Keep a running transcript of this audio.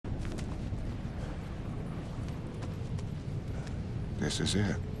This is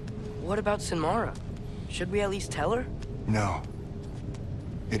it. What about Sinmara? Should we at least tell her? No.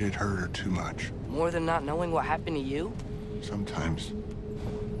 It'd hurt her too much. More than not knowing what happened to you? Sometimes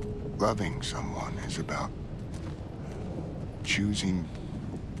loving someone is about choosing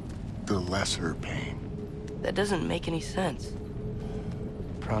the lesser pain. That doesn't make any sense.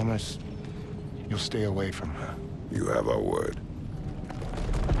 Promise you'll stay away from her. You have our word.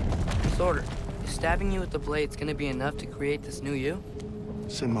 Sort of. Is stabbing you with the blade's gonna be enough to create this new you?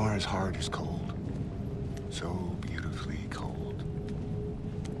 Sinmara's heart is cold. So beautifully cold.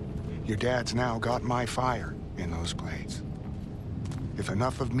 Your dad's now got my fire in those blades. If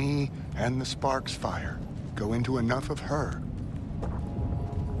enough of me and the spark's fire go into enough of her,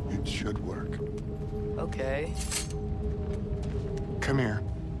 it should work. Okay. Come here.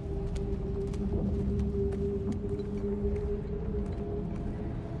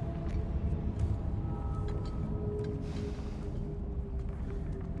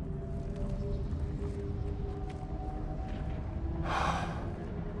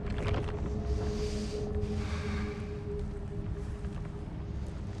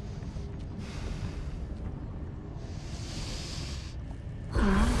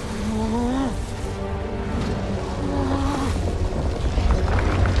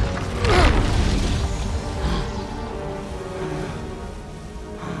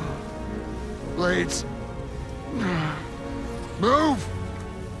 Blades. Move!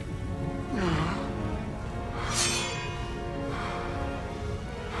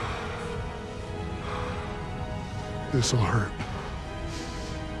 This'll hurt.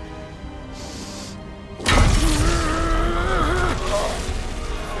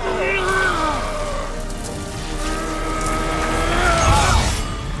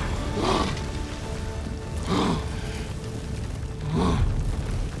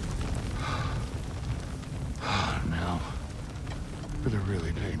 For the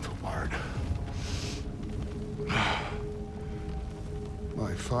really painful part.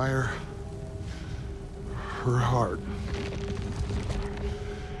 My fire, her heart.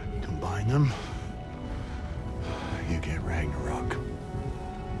 Combine them, you get Ragnarök.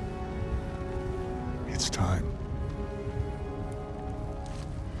 It's time.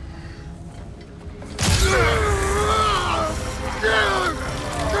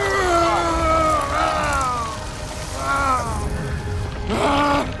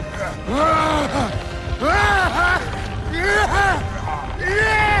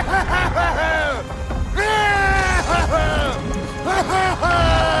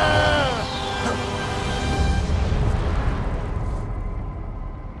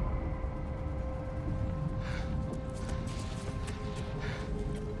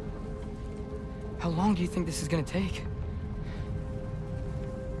 How long do you think this is gonna take?